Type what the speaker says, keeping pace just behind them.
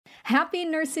Happy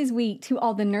Nurses Week to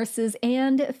all the nurses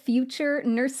and future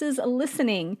nurses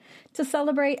listening. To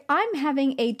celebrate, I'm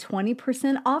having a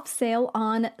 20% off sale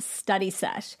on Study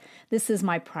Sesh. This is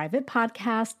my private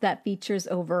podcast that features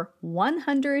over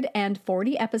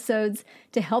 140 episodes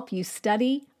to help you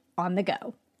study on the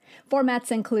go.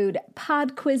 Formats include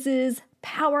pod quizzes,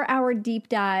 power hour deep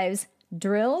dives,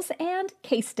 drills, and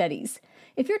case studies.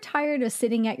 If you're tired of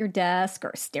sitting at your desk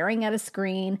or staring at a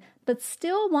screen, but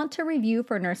still want to review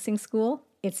for nursing school,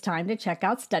 it's time to check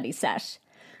out Study Sesh.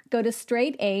 Go to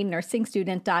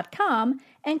straightanursingstudent.com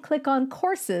and click on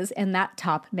Courses in that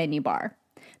top menu bar.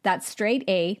 That's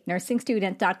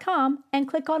straightanursingstudent.com and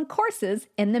click on Courses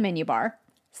in the menu bar.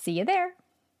 See you there.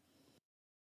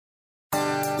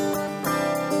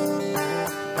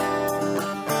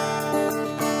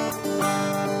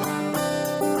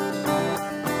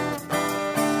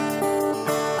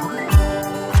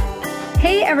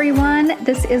 Hey everyone,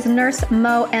 this is Nurse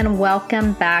Mo and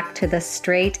welcome back to the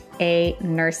Straight A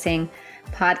Nursing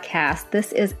Podcast.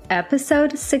 This is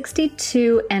episode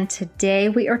 62 and today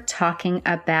we are talking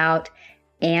about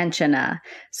angina.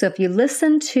 So if you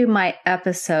listened to my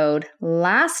episode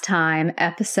last time,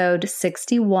 episode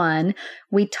 61,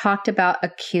 we talked about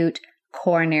acute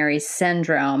coronary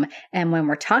syndrome. And when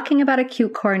we're talking about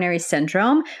acute coronary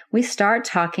syndrome, we start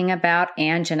talking about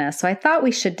angina. So I thought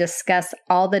we should discuss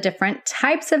all the different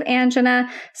types of angina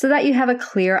so that you have a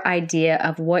clear idea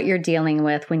of what you're dealing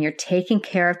with when you're taking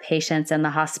care of patients in the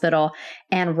hospital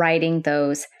and writing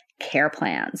those care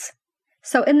plans.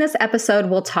 So in this episode,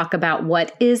 we'll talk about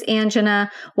what is angina,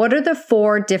 what are the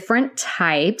 4 different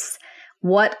types,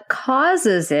 what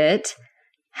causes it,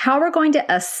 how we're going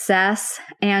to assess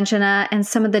angina and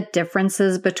some of the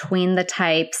differences between the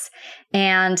types,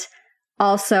 and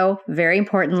also, very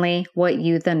importantly, what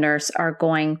you, the nurse, are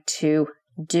going to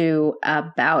do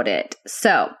about it.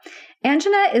 So,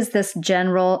 angina is this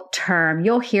general term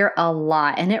you'll hear a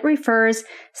lot, and it refers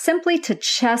simply to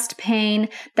chest pain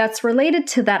that's related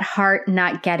to that heart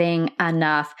not getting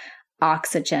enough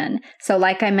oxygen. So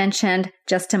like I mentioned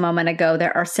just a moment ago,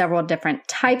 there are several different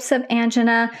types of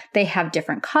angina. They have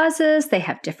different causes. They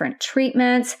have different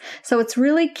treatments. So it's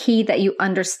really key that you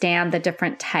understand the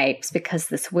different types because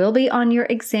this will be on your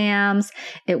exams.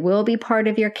 It will be part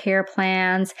of your care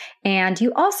plans. And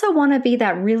you also want to be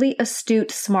that really astute,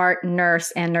 smart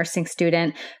nurse and nursing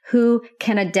student who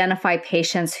can identify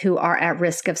patients who are at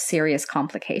risk of serious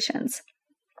complications.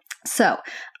 So,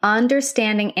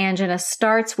 understanding angina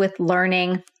starts with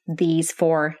learning these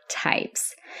 4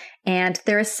 types. And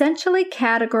they're essentially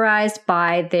categorized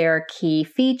by their key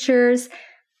features.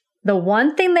 The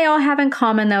one thing they all have in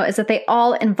common, though, is that they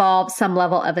all involve some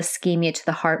level of ischemia to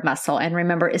the heart muscle. And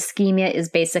remember, ischemia is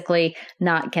basically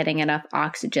not getting enough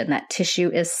oxygen. That tissue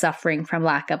is suffering from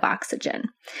lack of oxygen.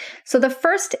 So the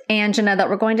first angina that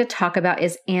we're going to talk about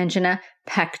is angina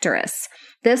pectoris.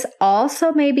 This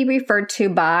also may be referred to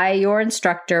by your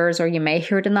instructors, or you may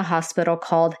hear it in the hospital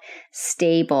called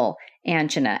stable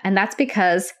angina. And that's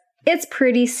because it's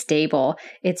pretty stable.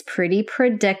 It's pretty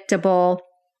predictable.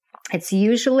 It's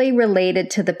usually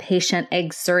related to the patient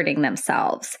exerting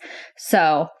themselves.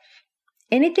 So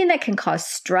anything that can cause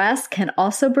stress can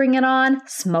also bring it on.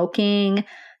 Smoking,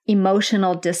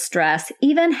 emotional distress,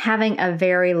 even having a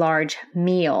very large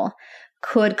meal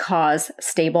could cause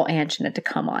stable angina to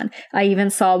come on. I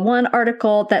even saw one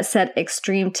article that said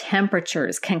extreme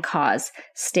temperatures can cause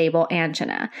stable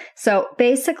angina. So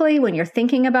basically, when you're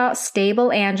thinking about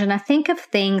stable angina, think of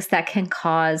things that can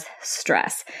cause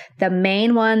stress. The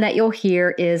main one that you'll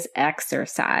hear is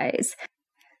exercise.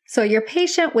 So your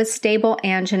patient with stable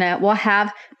angina will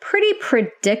have pretty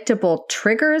predictable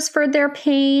triggers for their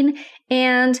pain,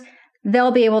 and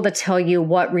they'll be able to tell you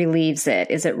what relieves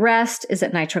it. Is it rest? Is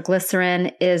it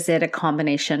nitroglycerin? Is it a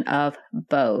combination of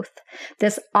both?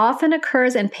 This often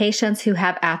occurs in patients who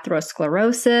have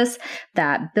atherosclerosis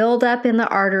that build up in the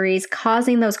arteries,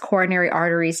 causing those coronary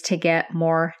arteries to get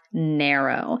more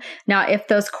narrow. Now, if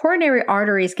those coronary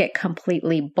arteries get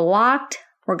completely blocked,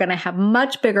 we're going to have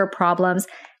much bigger problems,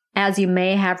 as you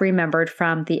may have remembered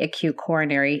from the acute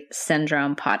coronary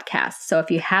syndrome podcast. So if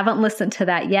you haven't listened to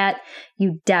that yet,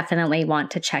 you definitely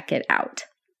want to check it out.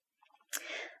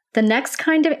 The next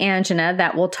kind of angina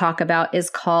that we'll talk about is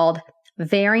called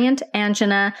variant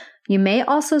angina. You may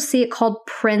also see it called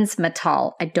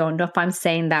Prinzmetal. I don't know if I'm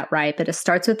saying that right, but it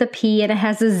starts with a P and it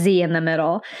has a Z in the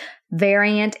middle.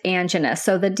 Variant angina.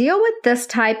 So the deal with this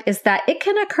type is that it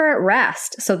can occur at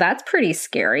rest. So that's pretty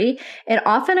scary. It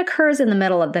often occurs in the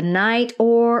middle of the night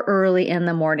or early in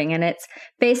the morning. And it's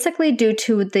basically due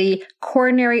to the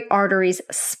coronary arteries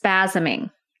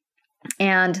spasming.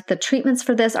 And the treatments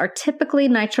for this are typically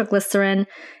nitroglycerin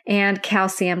and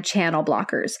calcium channel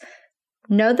blockers.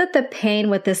 Know that the pain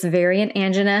with this variant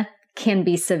angina can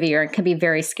be severe and can be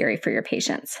very scary for your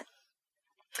patients.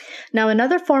 Now,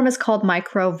 another form is called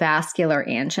microvascular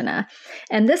angina,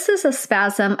 and this is a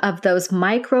spasm of those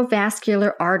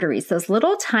microvascular arteries, those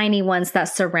little tiny ones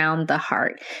that surround the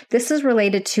heart. This is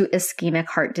related to ischemic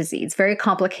heart disease, very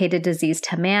complicated disease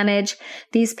to manage.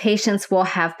 These patients will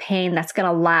have pain that's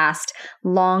going to last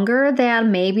longer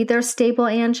than maybe their stable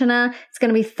angina. It's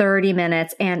going to be 30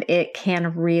 minutes, and it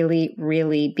can really,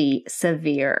 really be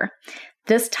severe.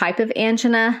 This type of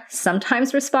angina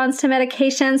sometimes responds to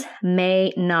medications,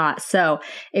 may not. So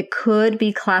it could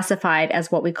be classified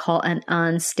as what we call an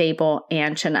unstable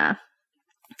angina.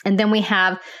 And then we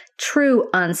have true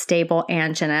unstable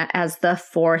angina as the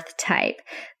fourth type.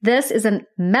 This is a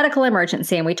medical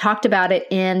emergency, and we talked about it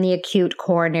in the acute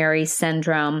coronary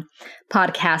syndrome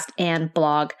podcast and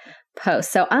blog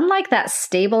post. So unlike that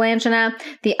stable angina,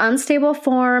 the unstable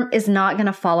form is not going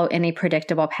to follow any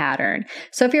predictable pattern.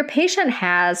 So if your patient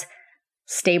has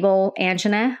stable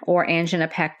angina or angina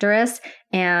pectoris,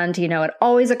 and it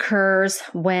always occurs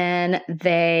when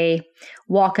they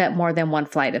walk up more than one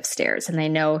flight of stairs, and they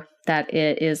know that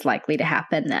it is likely to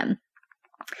happen then.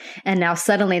 And now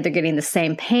suddenly they're getting the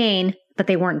same pain, but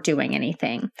they weren't doing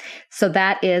anything. So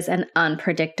that is an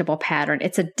unpredictable pattern.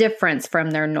 It's a difference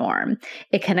from their norm.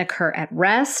 It can occur at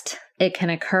rest. It can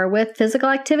occur with physical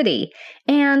activity.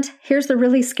 And here's the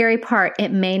really scary part.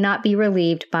 It may not be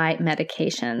relieved by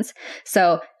medications.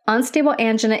 So unstable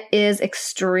angina is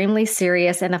extremely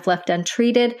serious, and if left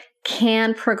untreated,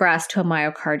 can progress to a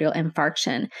myocardial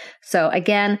infarction. So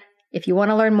again, if you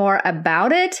want to learn more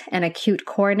about it and acute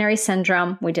coronary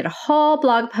syndrome, we did a whole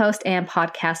blog post and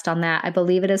podcast on that. I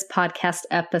believe it is podcast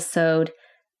episode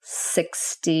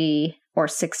 60 or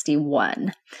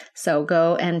 61. So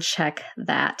go and check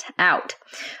that out.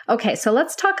 Okay, so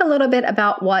let's talk a little bit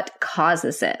about what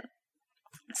causes it.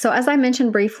 So as I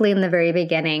mentioned briefly in the very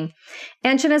beginning,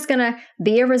 angina is going to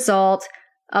be a result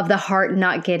of the heart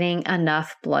not getting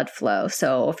enough blood flow.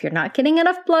 So if you're not getting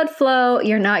enough blood flow,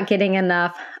 you're not getting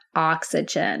enough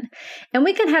oxygen. And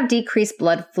we can have decreased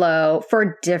blood flow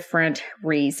for different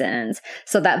reasons.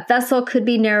 So that vessel could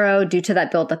be narrow due to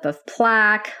that buildup of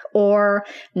plaque, or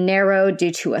narrow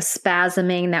due to a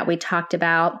spasming that we talked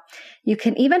about. You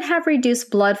can even have reduced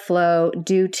blood flow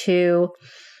due to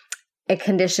a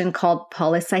condition called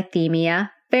polycythemia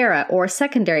vera, or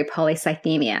secondary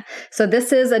polycythemia. So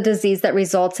this is a disease that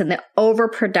results in the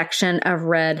overproduction of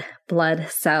red blood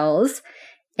cells,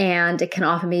 and it can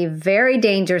often be very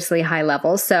dangerously high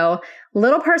levels. So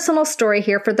little personal story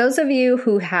here. For those of you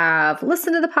who have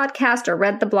listened to the podcast or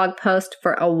read the blog post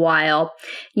for a while,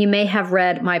 you may have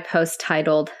read my post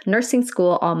titled "Nursing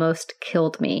School Almost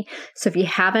Killed Me." So if you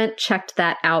haven't checked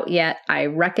that out yet, I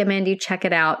recommend you check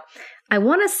it out. I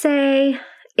want to say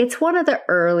it's one of the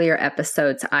earlier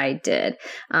episodes I did.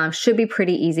 Should be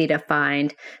pretty easy to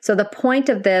find. So the point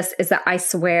of this is that I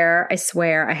swear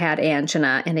I had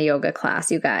angina in a yoga class,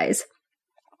 you guys.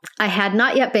 I had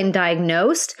not yet been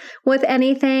diagnosed with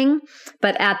anything,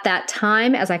 but at that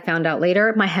time, as I found out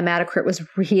later, my hematocrit was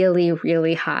really,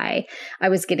 really high. I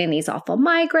was getting these awful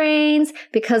migraines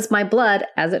because my blood,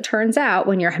 as it turns out,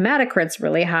 when your hematocrit's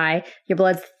really high, your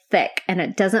blood's thick and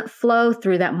it doesn't flow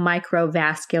through that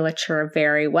microvasculature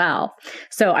very well.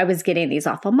 So I was getting these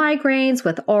awful migraines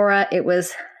with aura. It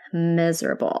was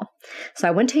miserable. So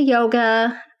I went to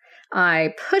yoga.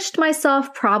 I pushed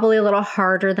myself probably a little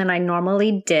harder than I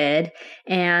normally did,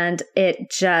 and it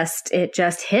just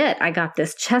hit. I got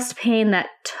this chest pain that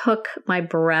took my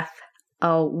breath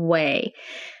away.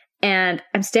 And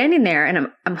I'm standing there and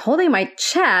I'm holding my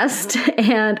chest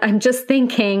and I'm just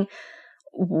thinking,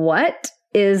 what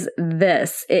is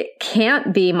this? It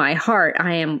can't be my heart.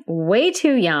 I am way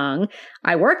too young.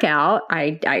 I work out.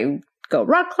 I go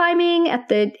rock climbing at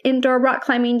the indoor rock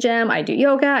climbing gym. I do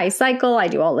yoga. I cycle. I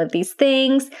do all of these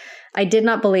things. I did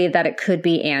not believe that it could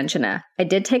be angina. I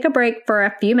did take a break for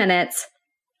a few minutes.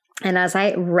 And as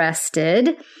I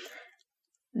rested,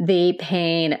 the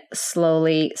pain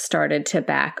slowly started to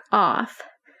back off.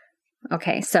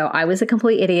 Okay, so I was a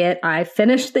complete idiot. I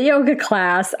finished the yoga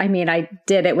class. I mean, I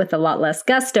did it with a lot less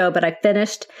gusto, but I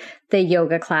finished the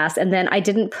yoga class. And then I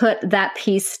didn't put that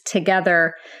piece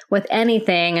together with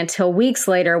anything until weeks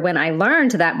later when I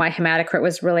learned that my hematocrit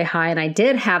was really high and I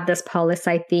did have this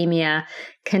polycythemia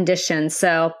condition.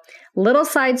 So little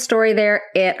side story there,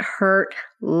 it hurt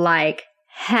like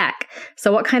heck.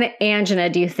 So what kind of angina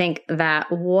do you think that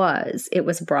was? It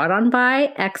was brought on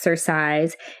by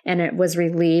exercise and it was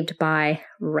relieved by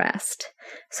rest.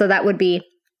 So that would be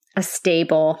a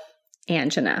stable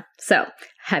angina. So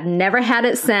have never had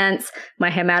it since.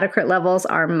 My hematocrit levels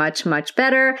are much, much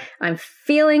better. I'm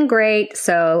feeling great.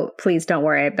 So please don't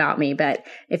worry about me. But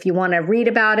if you want to read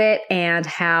about it and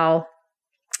how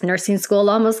nursing school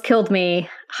almost killed me,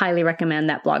 highly recommend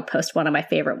that blog post, one of my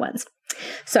favorite ones.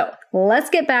 So let's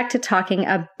get back to talking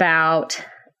about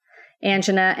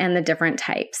angina and the different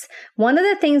types. One of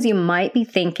the things you might be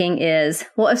thinking is,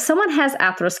 well, if someone has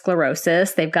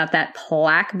atherosclerosis, they've got that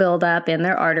plaque buildup in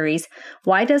their arteries,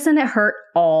 why doesn't it hurt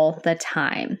all the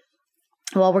time?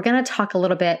 Well, we're going to talk a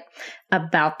little bit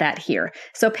about that here.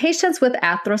 So patients with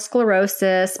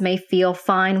atherosclerosis may feel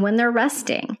fine when they're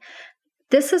resting.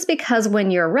 This is because when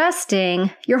you're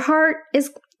resting, your heart is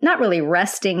not really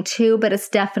resting too, but it's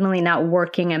definitely not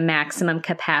working at maximum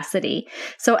capacity.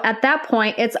 So at that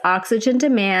point, its oxygen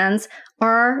demands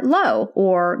are low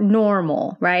or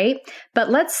normal, right?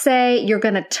 But let's say you're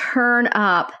going to turn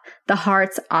up the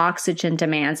heart's oxygen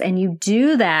demands, and you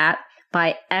do that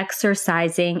by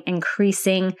exercising,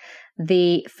 increasing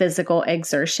the physical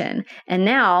exertion. And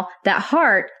now that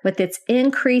heart, with its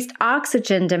increased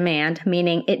oxygen demand,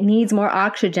 meaning it needs more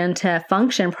oxygen to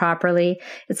function properly,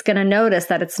 it's going to notice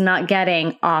that it's not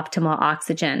getting optimal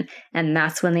oxygen. And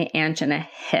that's when the angina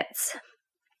hits.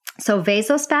 So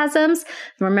vasospasms,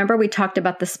 remember we talked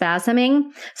about the spasming.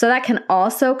 So that can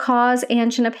also cause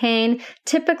angina pain.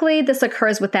 Typically, this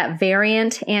occurs with that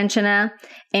variant angina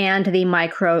and the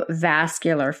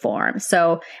microvascular form.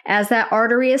 So as that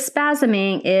artery is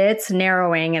spasming, it's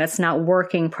narrowing and it's not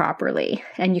working properly.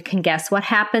 And you can guess what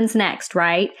happens next,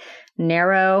 right?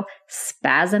 Narrow,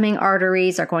 spasming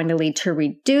arteries are going to lead to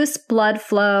reduced blood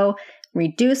flow.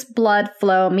 Reduced blood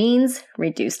flow means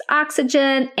reduced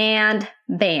oxygen, and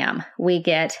bam, we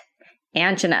get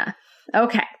angina.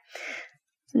 Okay,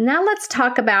 now let's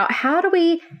talk about how do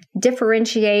we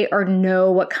differentiate or know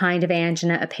what kind of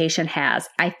angina a patient has.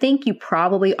 I think you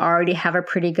probably already have a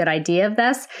pretty good idea of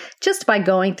this just by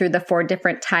going through the 4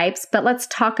 different types, but let's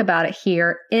talk about it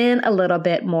here in a little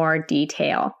bit more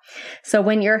detail. So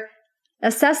when you're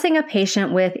assessing a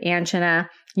patient with angina,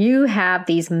 you have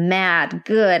these mad,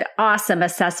 good, awesome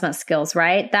assessment skills,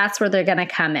 right? That's where they're going to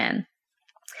come in.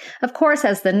 Of course,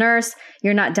 as the nurse,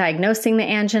 you're not diagnosing the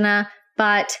angina,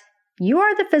 but you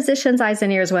are the physician's eyes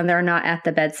and ears when they're not at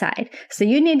the bedside. So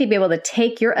you need to be able to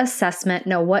take your assessment,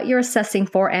 know what you're assessing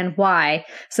for and why,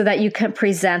 so that you can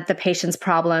present the patient's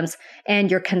problems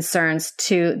and your concerns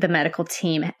to the medical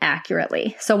team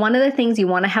accurately. So one of the things you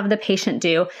want to have the patient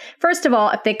do, first of all,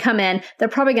 if they come in, they're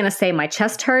probably going to say, my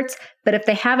chest hurts. But if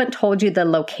they haven't told you the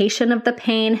location of the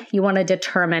pain, you want to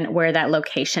determine where that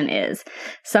location is.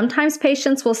 Sometimes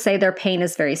patients will say their pain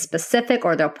is very specific,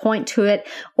 or they'll point to it,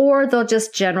 or they'll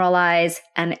just generalize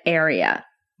an area.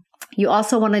 You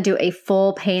also want to do a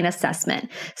full pain assessment.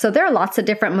 So there are lots of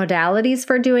different modalities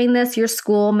for doing this. Your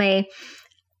school may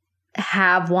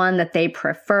have one that they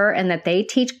prefer and that they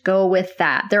teach, go with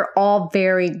that. They're all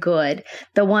very good.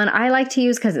 The one I like to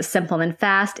use because it's simple and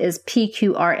fast is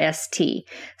PQRST.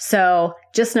 So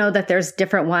just know that there's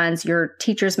different ones. Your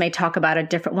teachers may talk about a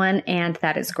different one, and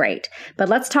that is great. But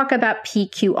let's talk about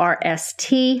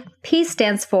PQRST. P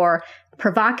stands for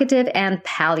provocative and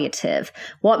palliative.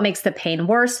 What makes the pain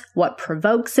worse? What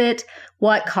provokes it?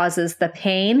 What causes the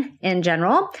pain in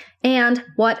general? And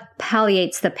what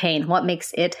palliates the pain? What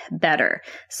makes it better?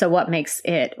 So what makes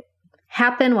it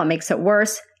happen? What makes it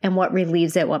worse? And what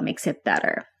relieves it? What makes it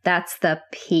better? That's the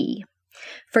P.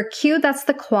 For Q, that's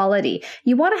the quality.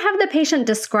 You want to have the patient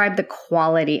describe the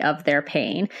quality of their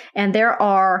pain. And there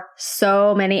are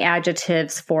so many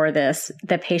adjectives for this.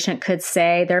 The patient could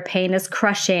say their pain is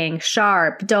crushing,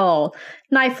 sharp, dull,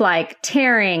 knife-like,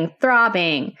 tearing,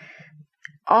 throbbing,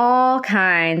 all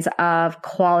kinds of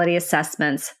quality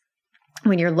assessments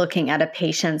when you're looking at a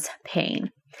patient's pain.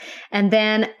 And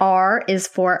then R is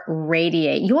for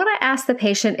radiate. You want to ask the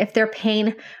patient if their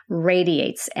pain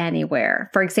radiates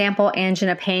anywhere. For example,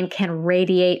 angina pain can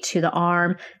radiate to the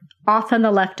arm, often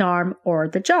the left arm or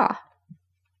the jaw.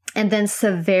 And then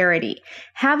severity.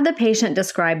 Have the patient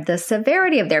describe the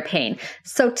severity of their pain.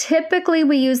 So typically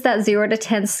we use that 0 to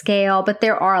 10 scale, but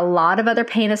there are a lot of other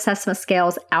pain assessment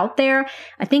scales out there.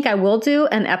 I think I will do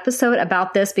an episode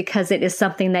about this because it is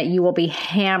something that you will be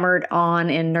hammered on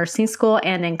in nursing school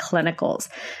and in clinicals.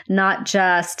 Not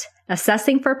just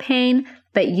assessing for pain,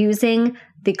 but using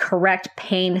the correct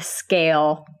pain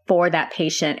scale for that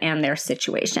patient and their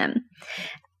situation.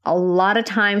 A lot of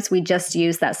times we just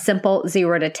use that simple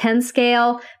 0 to 10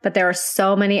 scale, but there are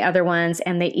so many other ones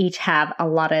and they each have a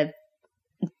lot of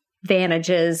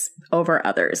advantages over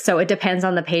others. So it depends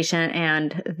on the patient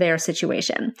and their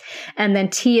situation. And then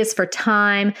T is for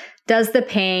time. Does the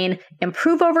pain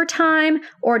improve over time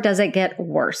or does it get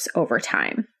worse over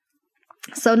time?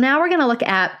 So now we're going to look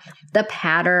at the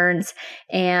patterns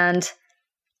and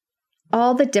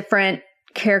all the different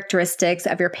characteristics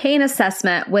of your pain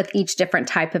assessment with each different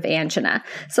type of angina.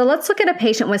 So let's look at a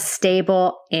patient with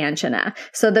stable angina.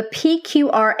 So the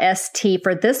PQRST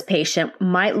for this patient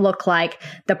might look like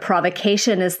the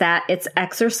provocation is that it's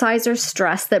exercise or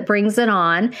stress that brings it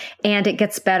on, and it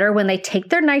gets better when they take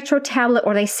their nitro tablet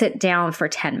or they sit down for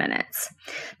 10 minutes.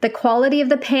 The quality of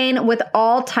the pain with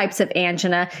all types of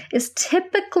angina is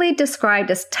typically described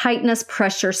as tightness,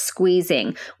 pressure,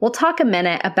 squeezing. We'll talk a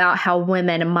minute about how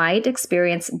women might experience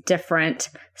different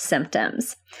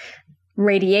symptoms.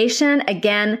 Radiation,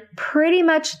 again, pretty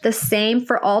much the same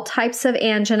for all types of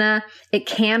angina. It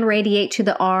can radiate to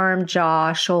the arm,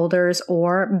 jaw, shoulders,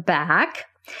 or back.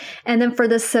 And then for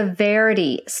the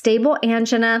severity, stable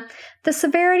angina, the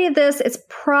severity of this is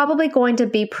probably going to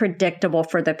be predictable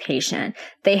for the patient.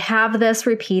 They have this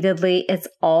repeatedly. It's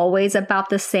always about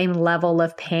the same level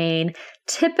of pain,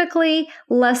 typically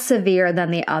less severe than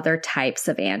the other types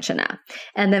of angina.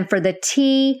 And then for the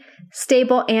T,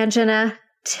 stable angina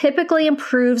typically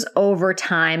improves over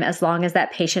time as long as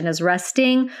that patient is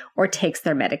resting or takes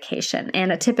their medication.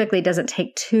 And it typically doesn't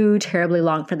take too terribly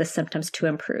long for the symptoms to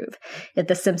improve. If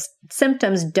the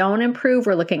symptoms don't improve,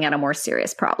 we're looking at a more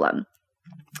serious problem.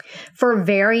 For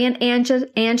variant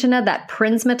angina, that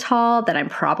Prinzmetol that I'm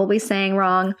probably saying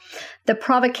wrong, the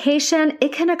provocation,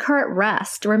 it can occur at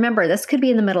rest. Remember, this could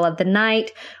be in the middle of the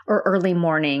night or early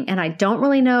morning, and I don't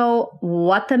really know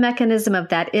what the mechanism of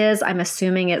that is. I'm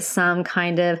assuming it's some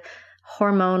kind of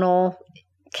hormonal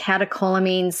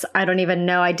catecholamines. I don't even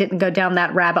know. I didn't go down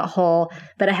that rabbit hole,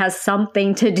 but it has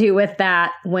something to do with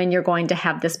that when you're going to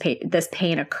have this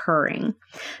pain occurring.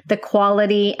 The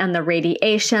quality and the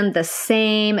radiation, the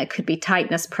same. It could be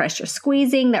tightness, pressure,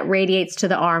 squeezing that radiates to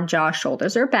the arm, jaw,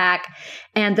 shoulders, or back.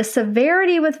 And the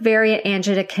severity with variant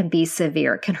angina can be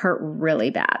severe. It can hurt really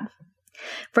bad.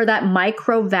 For that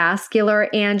microvascular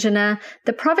angina,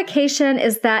 the provocation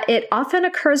is that it often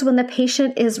occurs when the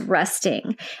patient is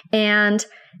resting, and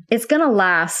it's going to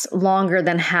last longer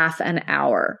than half an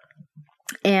hour.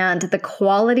 And the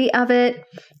quality of it,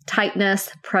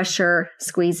 tightness, pressure,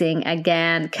 squeezing,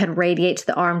 again, can radiate to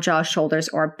the arm, jaw, shoulders,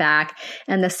 or back.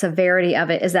 And the severity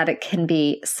of it is that it can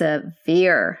be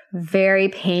severe, very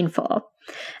painful.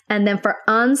 And then for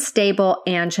unstable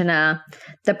angina,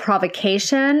 the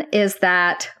provocation is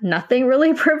that nothing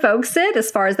really provokes it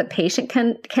as far as the patient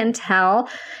can tell.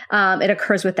 It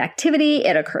occurs with activity.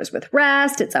 It occurs with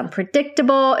rest. It's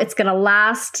unpredictable. It's going to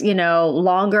last,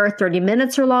 longer, 30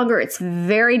 minutes or longer. It's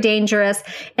very dangerous.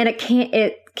 And it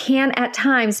can at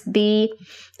times be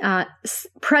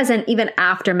present even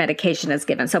after medication is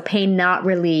given. So pain not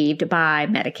relieved by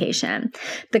medication.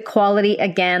 The quality,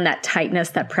 again, that tightness,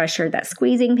 that pressure, that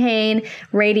squeezing pain,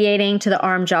 radiating to the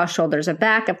arm, jaw, shoulders, or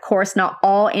back. Of course, not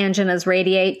all anginas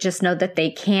radiate. Just know that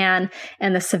they can.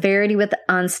 And the severity with the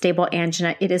unstable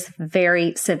angina, it is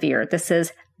very severe. This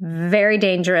is very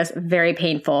dangerous, very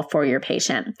painful for your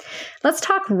patient. Let's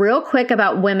talk real quick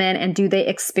about women and do they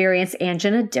experience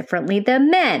angina differently than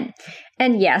men?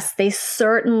 And yes, they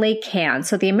certainly can.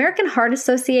 So the American Heart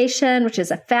Association, which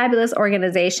is a fabulous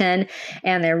organization,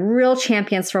 and they're real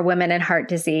champions for women and heart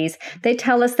disease, they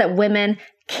tell us that women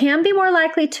can be more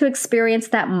likely to experience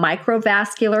that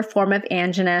microvascular form of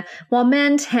angina, while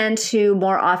men tend to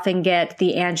more often get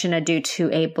the angina due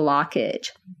to a blockage.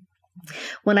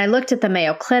 When I looked at the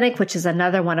Mayo Clinic, which is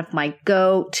another one of my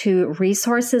go-to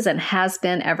resources and has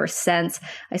been ever since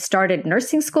I started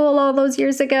nursing school all those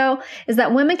years ago, is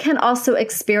that women can also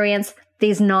experience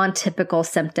these non-typical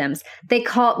symptoms.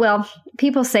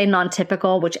 People say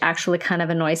non-typical, which actually kind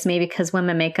of annoys me because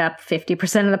women make up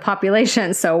 50% of the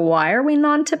population. So why are we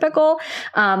non-typical?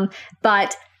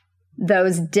 But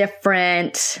those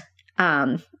different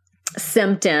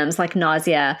symptoms like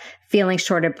nausea, feeling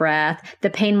short of breath. The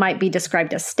pain might be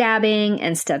described as stabbing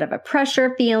instead of a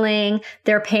pressure feeling.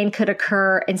 Their pain could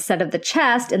occur instead of the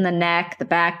chest, in the neck, the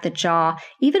back, the jaw,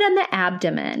 even in the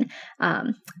abdomen.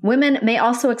 Women may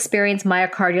also experience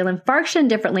myocardial infarction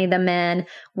differently than men,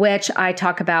 which I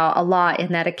talk about a lot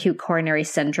in that acute coronary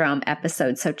syndrome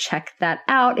episode. So check that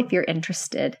out if you're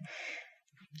interested.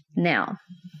 Now,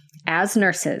 as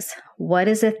nurses, what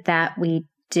is it that we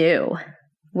do?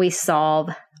 We solve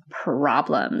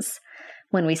problems.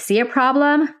 When we see a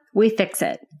problem, we fix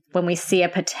it. When we see a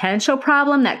potential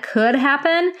problem that could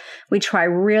happen, we try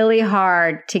really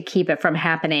hard to keep it from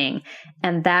happening.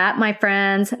 And that, my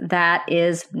friends, that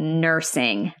is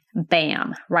nursing.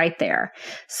 Bam, right there.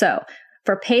 So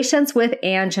for patients with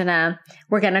angina,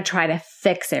 we're going to try to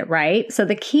fix it, right? So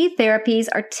the key therapies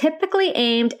are typically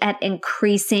aimed at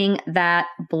increasing that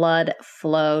blood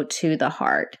flow to the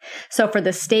heart. So for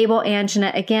the stable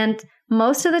angina, again,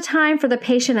 most of the time for the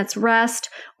patient, it's rest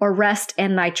or rest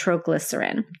and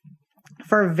nitroglycerin.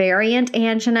 For variant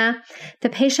angina, the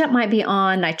patient might be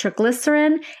on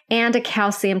nitroglycerin and a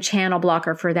calcium channel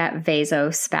blocker for that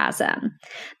vasospasm.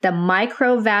 The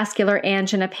microvascular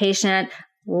angina patient,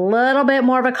 little bit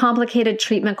more of a complicated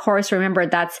treatment course. Remember,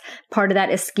 that's part of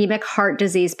that ischemic heart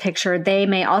disease picture. They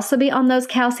may also be on those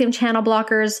calcium channel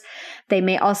blockers. They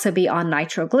may also be on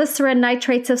nitroglycerin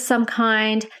nitrates of some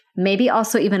kind, maybe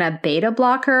also even a beta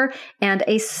blocker and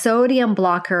a sodium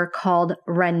blocker called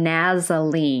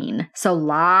renazoline. So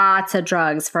lots of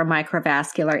drugs for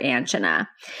microvascular angina.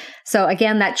 So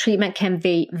again, that treatment can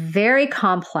be very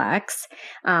complex,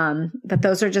 but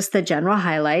those are just the general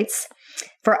highlights.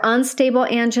 For unstable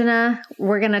angina,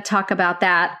 we're going to talk about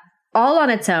that all on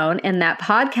its own in that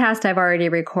podcast I've already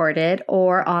recorded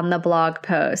or on the blog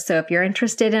post. So if you're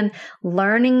interested in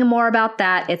learning more about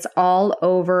that, it's all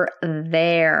over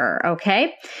there.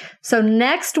 Okay. So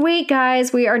next week,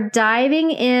 guys, we are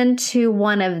diving into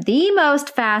one of the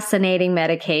most fascinating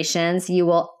medications you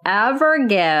will ever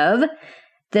give.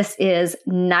 This is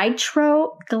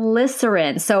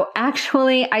nitroglycerin. So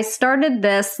actually, I started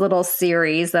this little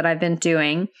series that I've been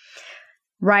doing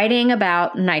writing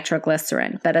about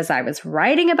nitroglycerin. But as I was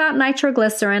writing about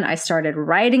nitroglycerin, I started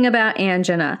writing about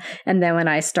angina. And then when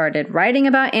I started writing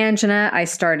about angina, I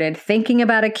started thinking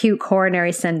about acute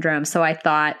coronary syndrome. So I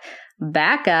thought,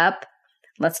 back up.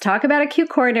 Let's talk about acute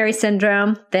coronary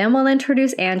syndrome. Then we'll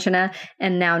introduce angina.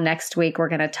 And now next week, we're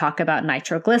going to talk about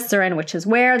nitroglycerin, which is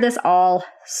where this all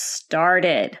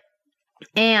started.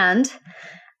 And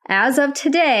as of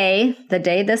today, the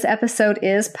day this episode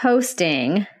is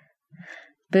posting,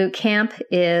 boot camp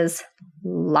is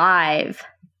live.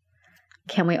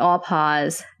 Can we all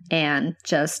pause and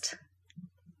just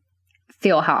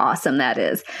feel how awesome that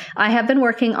is? I have been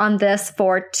working on this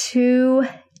for 2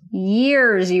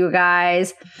 years, you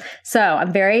guys. So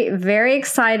I'm very, very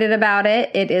excited about it.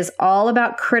 It is all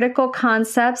about critical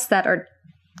concepts that are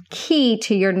key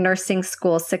to your nursing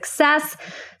school success.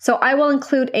 So I will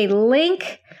include a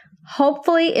link.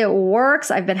 Hopefully it works.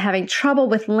 I've been having trouble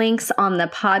with links on the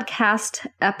podcast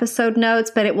episode notes,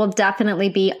 but it will definitely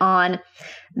be on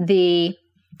the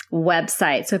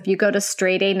website. So if you go to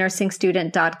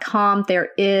straightanursingstudent.com, there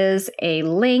is a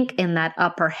link in that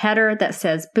upper header that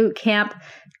says boot camp.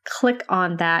 Click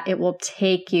on that. It will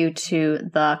take you to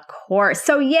the course.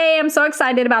 So yay, I'm so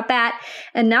excited about that.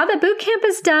 And now that boot camp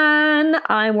is done,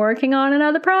 I'm working on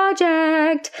another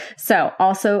project. So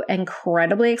also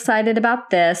incredibly excited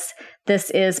about this.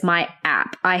 This is my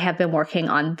app. I have been working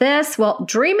on this,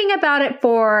 dreaming about it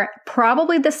for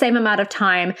probably the same amount of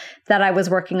time that I was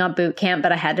working on boot camp,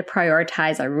 but I had to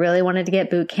prioritize. I really wanted to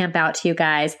get boot camp out to you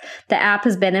guys. The app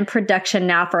has been in production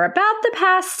now for about the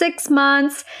past 6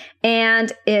 months,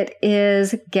 and it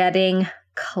is getting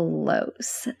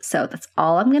close. So that's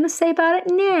all I'm going to say about it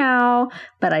now,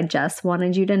 but I just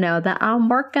wanted you to know that I'm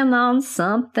working on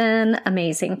something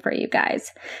amazing for you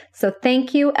guys. So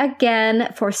thank you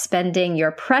again for spending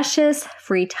your precious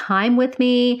free time with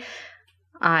me.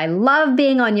 I love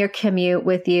being on your commute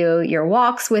with you, your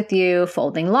walks with you,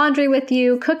 folding laundry with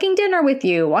you, cooking dinner with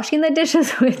you, washing the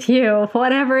dishes with you,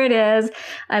 whatever it is.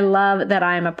 I love that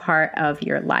I'm a part of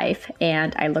your life,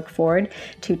 and I look forward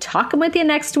to talking with you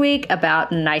next week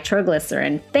about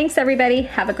nitroglycerin. Thanks, everybody.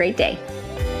 Have a great day.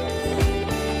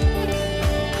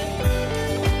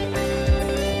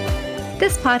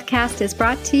 This podcast is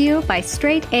brought to you by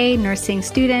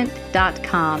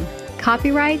straightanursingstudent.com.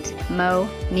 Copyright Mo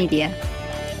Media.